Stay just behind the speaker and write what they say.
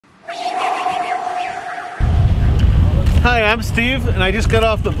Hi, I'm Steve, and I just got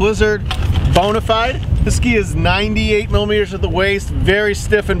off the Blizzard Bonafide. This ski is 98 millimeters at the waist, very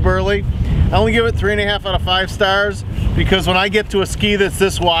stiff and burly. I only give it 3.5 out of 5 stars because when I get to a ski that's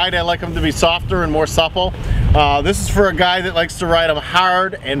this wide, I like them to be softer and more supple. This is for a guy that likes to ride them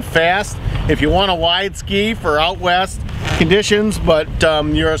hard and fast. If you want a wide ski for out west conditions, but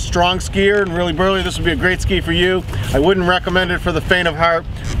you're a strong skier and really burly, this would be a great ski for you. I wouldn't recommend it for the faint of heart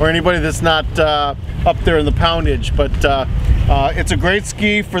or anybody that's not up there in the poundage, but it's a great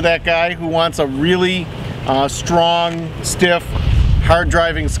ski for that guy who wants a really strong, stiff, hard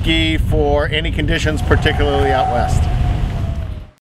driving ski for any conditions, particularly out west.